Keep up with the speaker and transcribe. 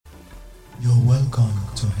You're welcome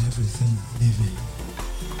to Everything Living.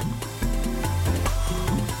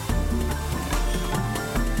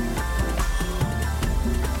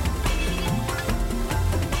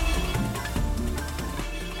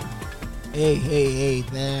 Hey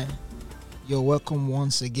there. You're welcome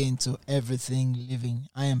once again to Everything Living.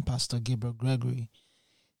 I am Pastor Gabriel Gregory,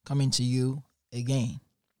 coming to you again.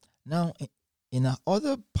 Now, in our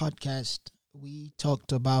other podcast, we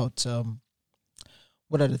talked about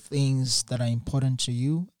what are the things that are important to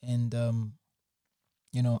you, and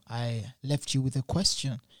I left you with a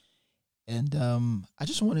question, and I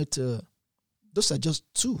just wanted to. Those are just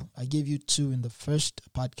two. I gave you two in the first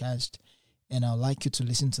podcast, and I'd like you to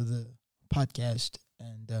listen to the podcast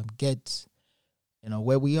and get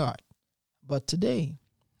where we are. But today,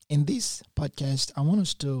 in this podcast, I want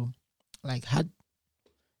us to add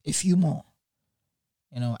a few more.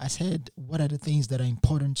 I said, what are the things that are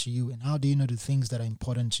important to you, and how do you know the things that are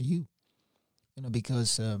important to you?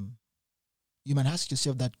 Because you might ask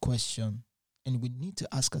yourself that question, and we need to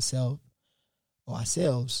ask ourselves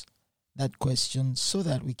that question so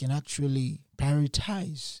that we can actually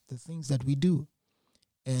prioritize the things that we do.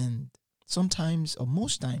 And sometimes, or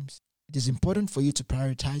most times, it is important for you to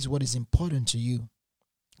prioritize what is important to you,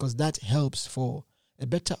 because that helps for a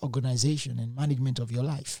better organization and management of your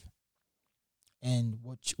life. And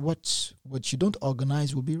what you don't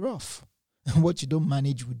organize will be rough. And what you don't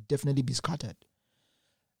manage will definitely be scattered.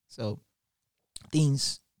 So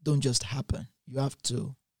things don't just happen. You have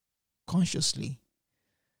to consciously,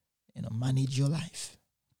 manage your life.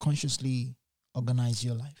 Consciously organize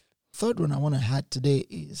your life. Third one I want to add today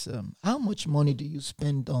is how much money do you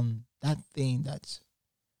spend on that thing that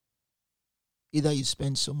either you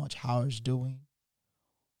spend so much hours doing,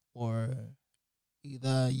 or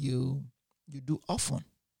either you do often.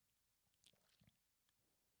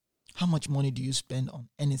 How much money do you spend on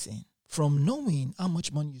anything? From knowing how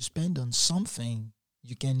much money you spend on something,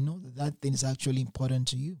 you can know that thing is actually important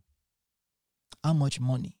to you. How much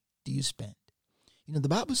money do you spend? The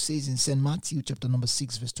Bible says in St. Matthew chapter number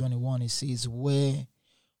 6, verse 21, it says, where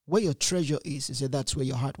your treasure is, it said that's where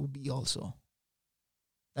your heart will be also.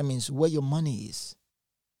 That means where your money is,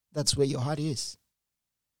 that's where your heart is.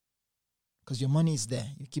 Because your money is there.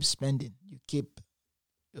 You keep spending.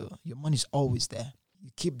 Your money is always there. You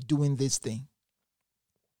keep doing this thing.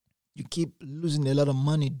 You keep losing a lot of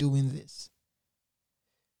money doing this.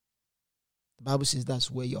 The Bible says that's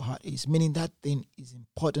where your heart is, meaning that thing is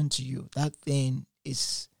important to you. That thing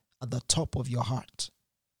is at the top of your heart.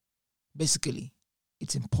 Basically,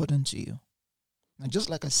 it's important to you. Now, just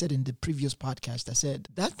like I said in the previous podcast, I said,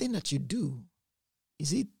 that thing that you do,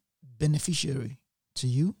 is it beneficiary to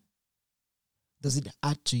you? Does it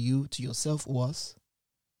add to you, to your self-worth?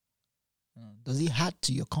 Does it add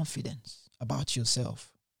to your confidence about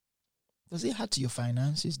yourself? Does it add to your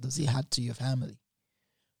finances? Does it add to your family?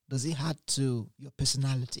 Does it add to your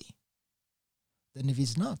personality? Then if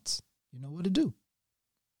it's not, you know what to do.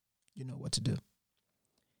 You know what to do.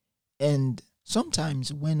 And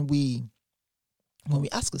sometimes when we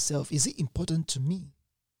ask ourselves, is it important to me?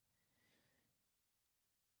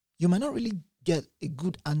 You might not really get a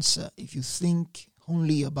good answer if you think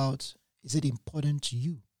only about, is it important to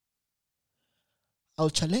you?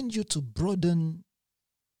 I'll challenge you to broaden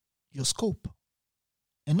your scope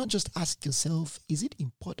and not just ask yourself, is it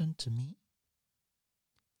important to me?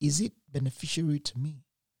 Is it beneficiary to me?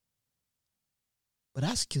 But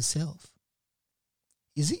ask yourself,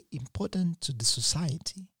 is it important to the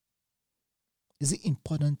society? Is it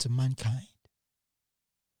important to mankind?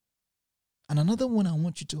 And another one I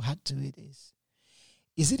want you to add to it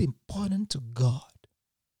is it important to God?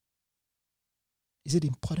 Is it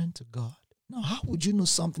important to God? Now, how would you know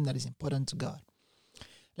something that is important to God?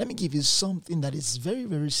 Let me give you something that is very,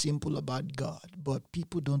 very simple about God, but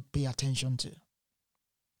people don't pay attention to.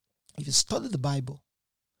 If you study the Bible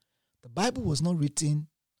was not written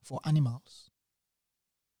for animals.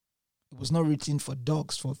 It was not written for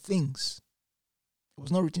dogs, for things. It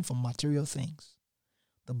was not written for material things.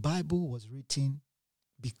 The Bible was written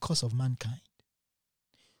because of mankind.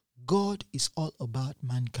 God is all about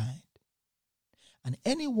mankind. And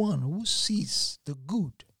anyone who sees the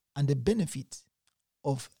good and the benefit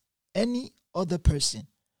of any other person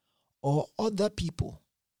or other people,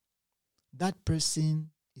 that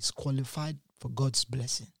person is qualified for God's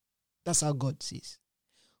blessing. That's how God sees.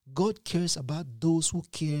 God cares about those who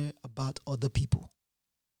care about other people.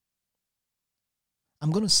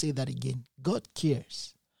 I'm going to say that again. God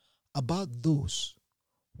cares about those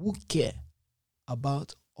who care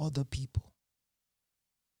about other people.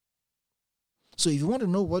 So if you want to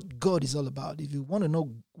know what God is all about, if you want to know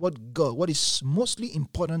what is mostly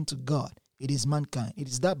important to God, It is mankind. It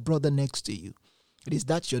is that brother next to you. It is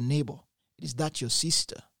that your neighbor. It is that your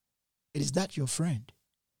sister. It is that your friend.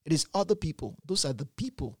 It is other people. Those are the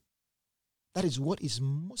people. That is what is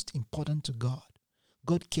most important to God.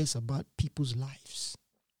 God cares about people's lives.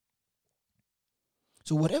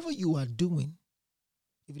 So whatever you are doing,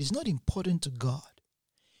 if it is not important to God,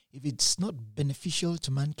 if it's not beneficial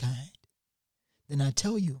to mankind, then I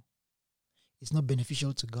tell you, it's not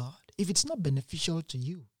beneficial to God. If it's not beneficial to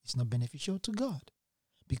you, it's not beneficial to God.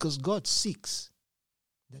 Because God seeks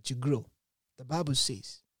that you grow. The Bible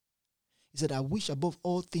says, He said, I wish above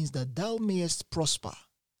all things that thou mayest prosper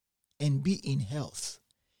and be in health,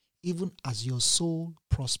 even as your soul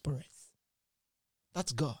prospereth.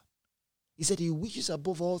 That's God. He said He wishes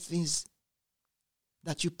above all things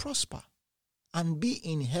that you prosper and be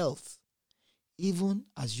in health, even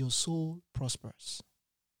as your soul prospers.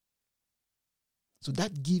 So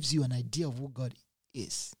that gives you an idea of who God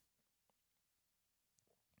is.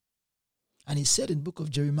 And He said in the book of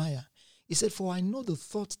Jeremiah, He said, for I know the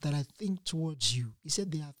thoughts that I think towards you. He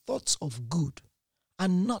said, they are thoughts of good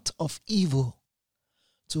and not of evil,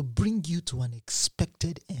 to bring you to an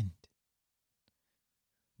expected end.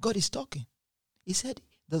 God is talking. He said,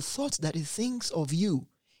 the thoughts that He thinks of you,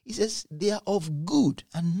 He says, they are of good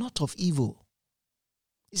and not of evil.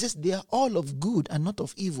 He says, they are all of good and not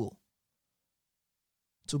of evil,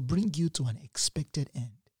 to bring you to an expected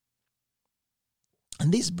end.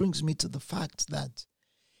 And this brings me to the fact that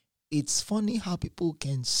it's funny how people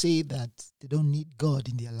can say that they don't need God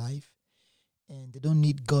in their life and they don't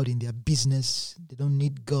need God in their business. They don't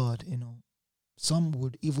need God, Some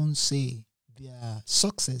would even say their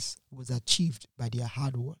success was achieved by their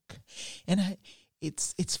hard work. And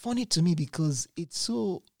it's funny to me because it's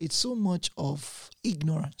so much of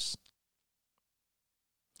ignorance.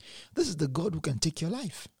 This is the God who can take your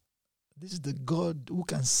life. This is the God who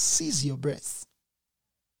can seize your breath.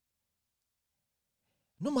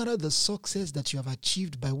 No matter the success that you have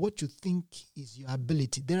achieved by what you think is your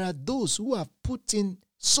ability, there are those who have put in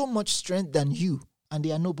so much strength than you, and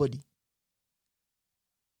they are nobody.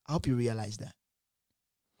 I hope you realize that.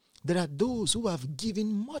 There are those who have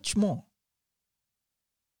given much more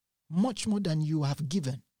than you have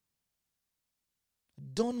given,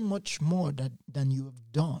 done much more than you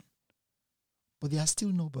have done, but they are still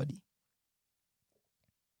nobody.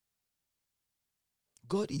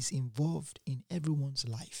 God is involved in everyone's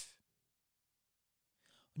life.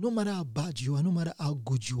 No matter how bad you are, no matter how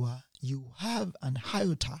good you are, you have an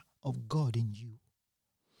iota of God in you.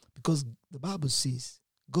 Because the Bible says,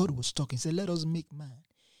 God was talking, he said, let us make man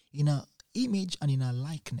in our image and in our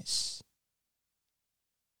likeness.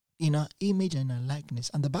 In our image and our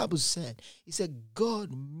likeness. And the Bible said, He said,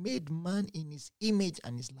 God made man in His image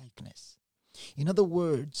and His likeness. In other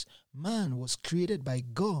words, man was created by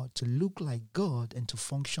God to look like God and to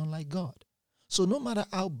function like God. So no matter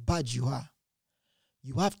how bad you are,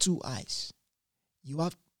 you have 2 eyes, you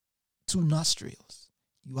have 2 nostrils,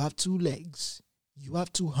 you have 2 legs, you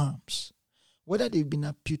have 2 arms. Whether they've been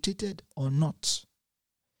amputated or not,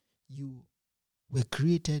 you were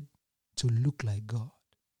created to look like God.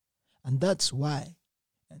 And that's why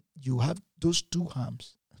you have those 2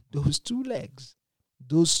 arms, those 2 legs,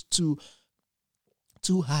 those 2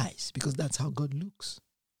 eyes, because that's how God looks.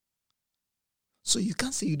 So you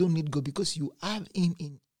can't say you don't need God because you have Him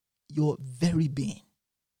in your very being.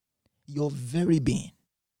 Your very being.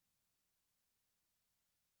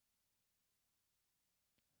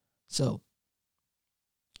 So,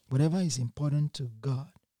 whatever is important to God,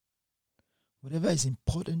 whatever is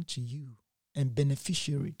important to you and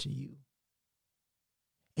beneficiary to you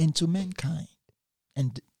and to mankind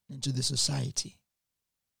and to the society,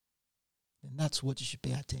 then that's what you should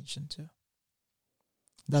pay attention to.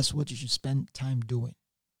 That's what you should spend time doing.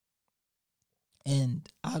 And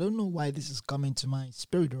I don't know why this is coming to my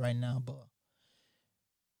spirit right now, but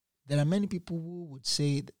there are many people who would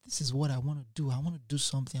say, this is what I want to do. I want to do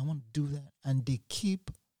something. I want to do that. And they keep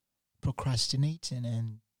procrastinating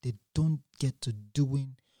and they don't get to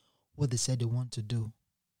doing what they said they want to do.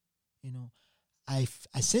 I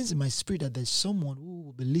sense in my spirit that there's someone who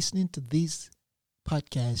will be listening to this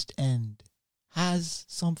podcast and has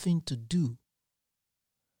something to do.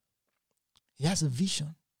 He has a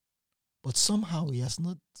vision, but somehow he has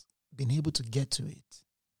not been able to get to it.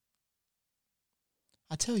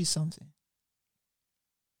 I tell you something.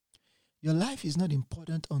 Your life is not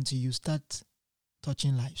important until you start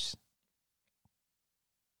touching lives.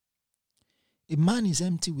 A man is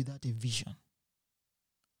empty without a vision.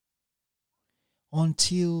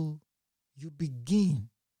 Until you begin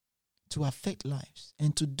to affect lives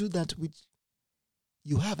and to do that which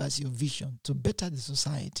you have as your vision to better the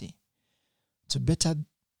society, to better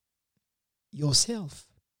yourself,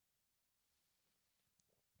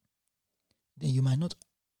 then you might not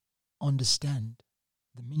understand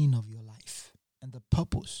the meaning of your life and the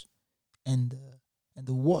purpose and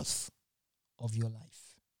the worth of your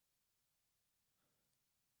life.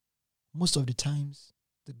 Most of the times,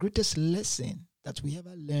 the greatest lesson that we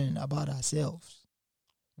ever learn about ourselves,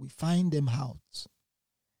 we find them out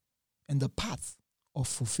in the path of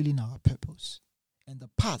fulfilling our purpose and the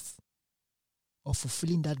path of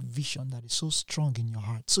fulfilling that vision that is so strong in your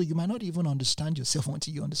heart. So you might not even understand yourself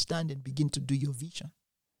until you understand and begin to do your vision.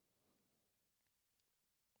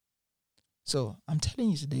 So I'm telling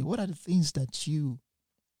you today, what are the things that you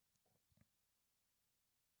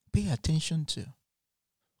pay attention to?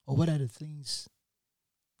 Or what are the things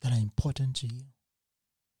that are important to you?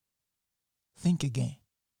 Think again.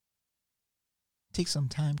 Take some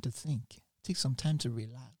time to think. Take some time to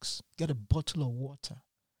relax. Get a bottle of water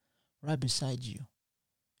right beside you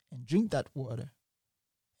and drink that water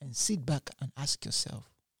and sit back and ask yourself,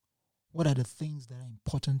 what are the things that are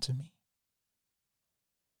important to me?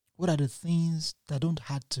 What are the things that don't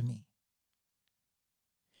hurt to me?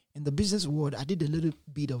 In the business world, I did a little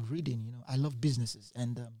bit of reading. I love businesses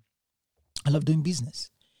and I love doing business.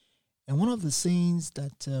 And one of the things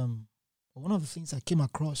I came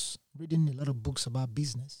across reading a lot of books about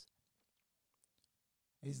business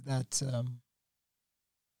is that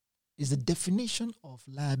is the definition of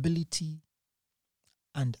liability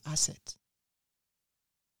and asset.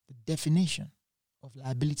 The definition of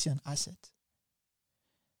liability and asset.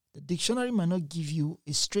 The dictionary might not give you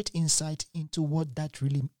a straight insight into what that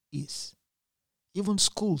really is. Even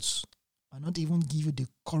schools might not even give you the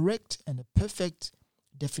correct and the perfect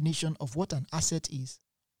definition of what an asset is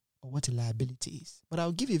or what a liability is. But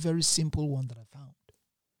I'll give you a very simple one that I found.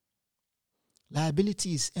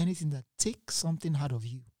 Liability is anything that takes something out of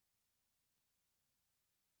you.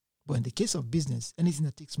 But in the case of business, anything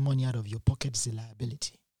that takes money out of your pocket is a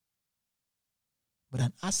liability. But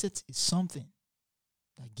an asset is something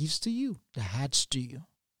that gives to you, that adds to you.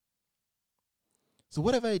 So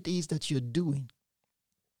whatever it is that you're doing,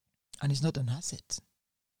 and it's not an asset,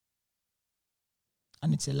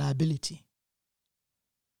 and it's a liability,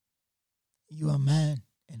 you are man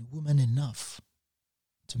and woman enough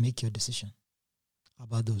to make your decision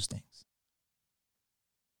about those things.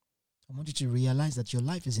 I want you to realize that your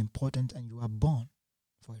life is important and you are born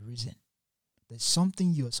for a reason. There's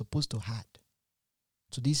something you are supposed to add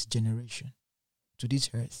to this generation, to this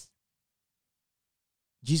earth.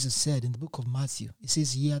 Jesus said in the book of Matthew, it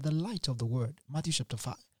says, ye are the light of the world. Matthew chapter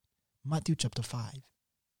 5. It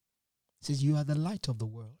says, you are the light of the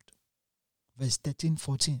world. Verse 13,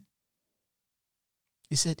 14.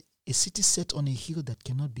 He said, a city set on a hill that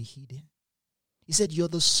cannot be hidden. He said, you're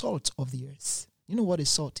the salt of the earth. You know what a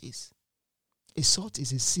salt is? A salt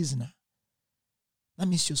is a seasoner. That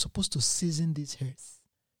means you're supposed to season this earth.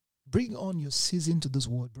 Bring on your season to this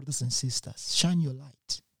world, brothers and sisters. Shine your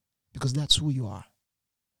light, because that's who you are.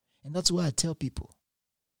 And that's why I tell people,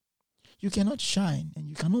 you cannot shine and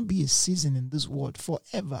you cannot be a season in this world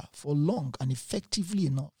forever, for long and effectively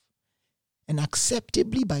enough, and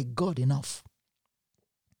acceptably by God enough,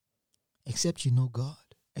 except you know God,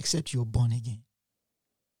 except you're born again.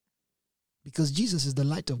 Because Jesus is the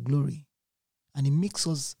light of glory, and he makes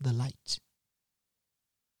us the light.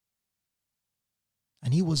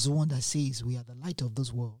 And he was the one that says we are the light of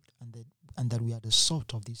this world and that we are the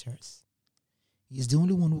salt of this earth. He is the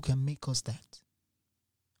only one who can make us that.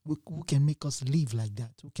 Who can make us live like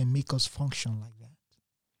that. Who can make us function like that.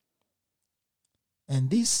 And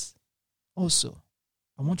this also,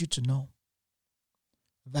 I want you to know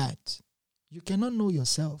that you cannot know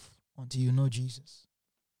yourself until you know Jesus.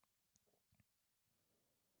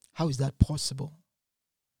 How is that possible?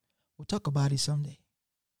 We'll talk about it someday.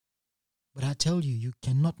 But I tell you, you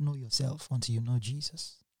cannot know yourself until you know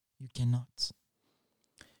Jesus. You cannot.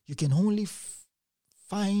 You can only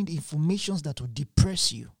find information that will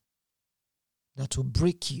depress you, that will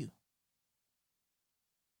break you.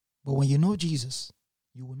 But when you know Jesus,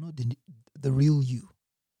 you will know the real you.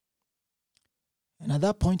 And at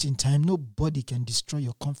that point in time, nobody can destroy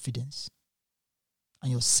your confidence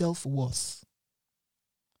and your self-worth.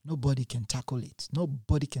 Nobody can tackle it.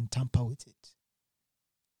 Nobody can tamper with it.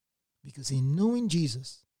 Because in knowing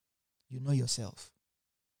Jesus, you know yourself.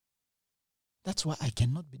 That's why I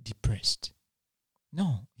cannot be depressed.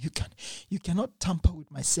 No, you cannot tamper with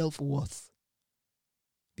my self-worth.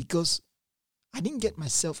 Because I didn't get my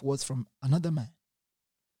self-worth from another man.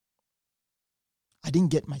 I didn't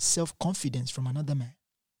get my self-confidence from another man.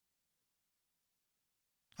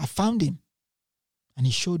 I found him and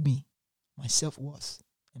he showed me my self-worth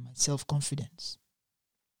and my self-confidence.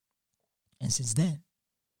 And since then,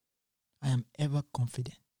 I am ever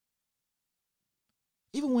confident.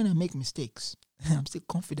 Even when I make mistakes, I'm still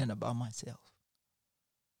confident about myself.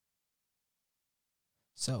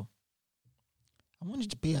 So, I want you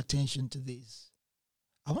to pay attention to this.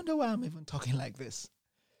 I wonder why I'm even talking like this.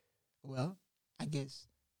 Well, I guess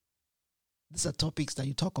these are topics that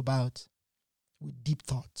you talk about with deep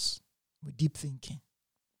thoughts, with deep thinking.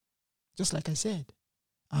 Just like I said,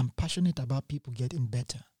 I'm passionate about people getting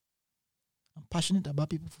better. I'm passionate about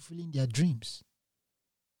people fulfilling their dreams.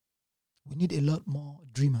 We need a lot more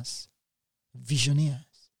dreamers,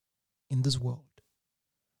 visionaries in this world.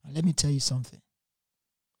 And let me tell you something.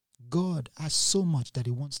 God has so much that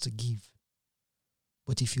he wants to give.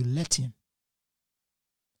 But if you let him,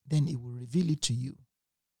 then he will reveal it to you.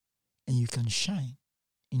 And you can shine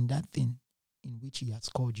in that thing in which he has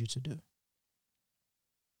called you to do.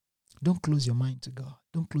 Don't close your mind to God.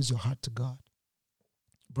 Don't close your heart to God.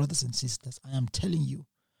 Brothers and sisters, I am telling you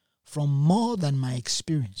from more than my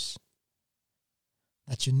experience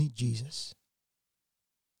that you need Jesus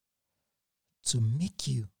to make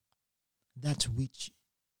you that which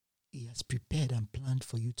he has prepared and planned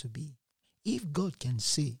for you to be. If God can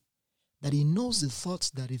say that he knows the thoughts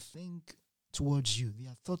that he thinks towards you, they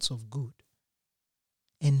are thoughts of good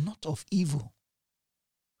and not of evil,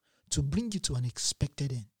 to bring you to an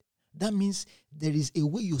expected end, that means there is a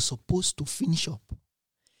way you're supposed to finish up.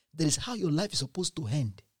 There is how your life is supposed to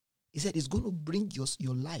end. He said it's going to bring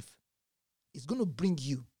your life. It's going to bring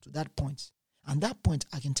you to that point. And that point,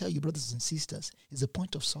 I can tell you, brothers and sisters, is a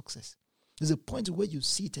point of success. It's a point where you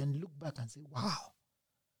sit and look back and say, wow,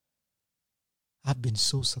 I've been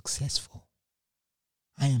so successful.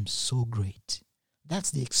 I am so great.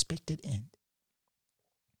 That's the expected end.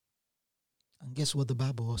 And guess what the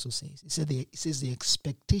Bible also says? It says the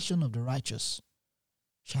expectation of the righteous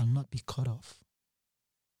shall not be cut off.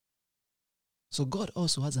 So God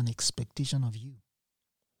also has an expectation of you.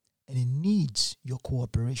 And it needs your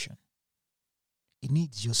cooperation. It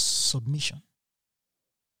needs your submission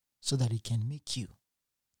so that he can make you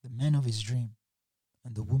the man of his dream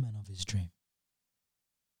and the woman of his dream.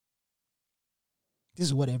 This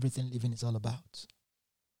is what everything living is all about.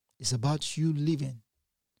 It's about you living,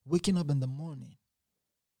 waking up in the morning,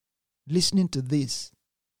 listening to this,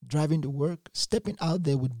 driving to work, stepping out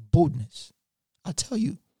there with boldness. I tell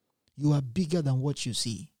you, you are bigger than what you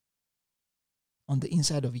see on the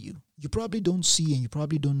inside of you. You probably don't see and you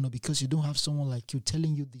probably don't know because you don't have someone like you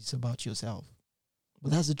telling you this about yourself.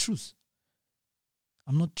 But that's the truth.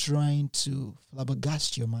 I'm not trying to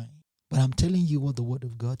flabbergast your mind, but I'm telling you what the Word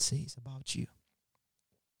of God says about you.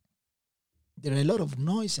 There are a lot of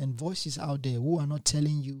noise and voices out there who are not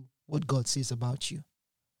telling you what God says about you.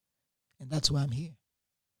 And that's why I'm here,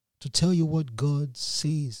 to tell you what God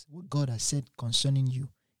says, what God has said concerning you,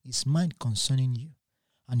 his mind concerning you,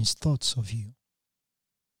 and his thoughts of you.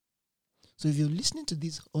 So if you're listening to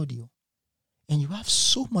this audio and you have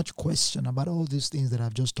so much question about all these things that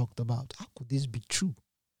I've just talked about, how could this be true?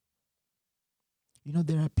 You know,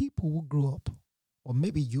 there are people who grow up, or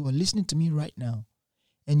maybe you are listening to me right now,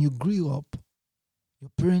 and you grew up,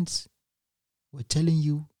 your parents were telling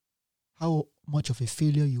you how much of a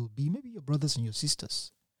failure you will be. Maybe your brothers and your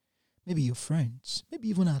sisters, maybe your friends, maybe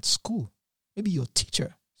even at school, maybe your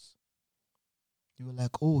teacher. You were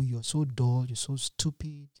like, oh, you're so dull, you're so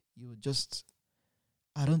stupid, you're just,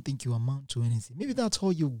 I don't think you amount to anything. Maybe that's how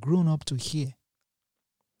you've grown up to hear.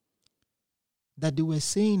 That they were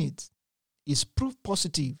saying it is proof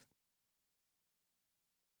positive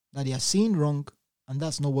that they are saying wrong, and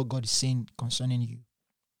that's not what God is saying concerning you.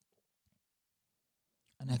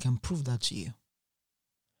 And I can prove that to you.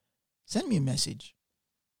 Send me a message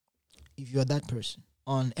if you are that person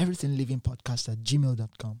on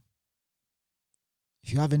everythinglivingpodcast@gmail.com.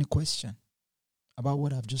 If you have any question about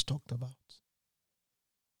what I've just talked about.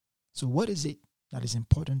 So what is it that is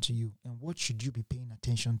important to you, and what should you be paying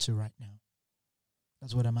attention to right now?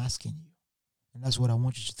 That's what I'm asking you. And that's what I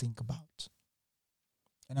want you to think about.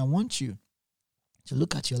 And I want you to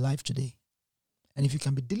look at your life today. And if you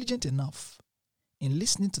can be diligent enough in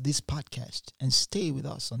listening to this podcast and stay with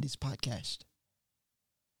us on this podcast,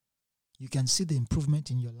 you can see the improvement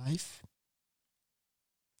in your life.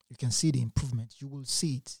 You can see the improvement. You will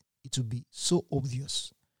see it. It will be so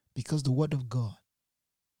obvious because the Word of God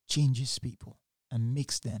changes people and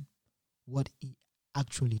makes them what He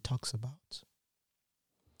actually talks about.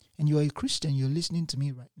 And you are a Christian, you're listening to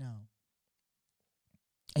me right now,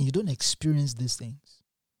 and you don't experience these things.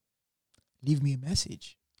 Leave me a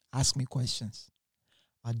message. Ask me questions.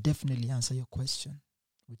 I'll definitely answer your question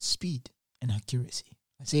with speed and accuracy.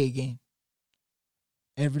 I say again,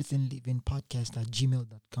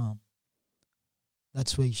 everythinglivingpodcast@gmail.com.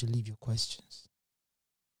 That's where you should leave your questions,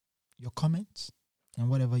 your comments, and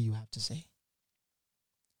whatever you have to say.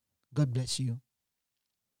 God bless you.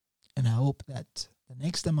 And I hope that the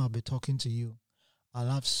next time I'll be talking to you, I'll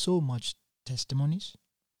have so much testimonies,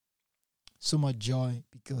 so much joy,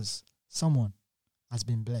 because someone has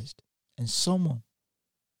been blessed and someone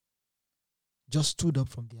just stood up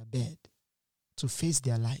from their bed to face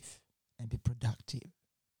their life and be productive.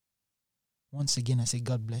 Once again, I say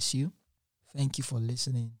God bless you. Thank you for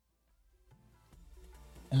listening.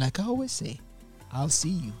 And like I always say, I'll see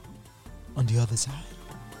you on the other side.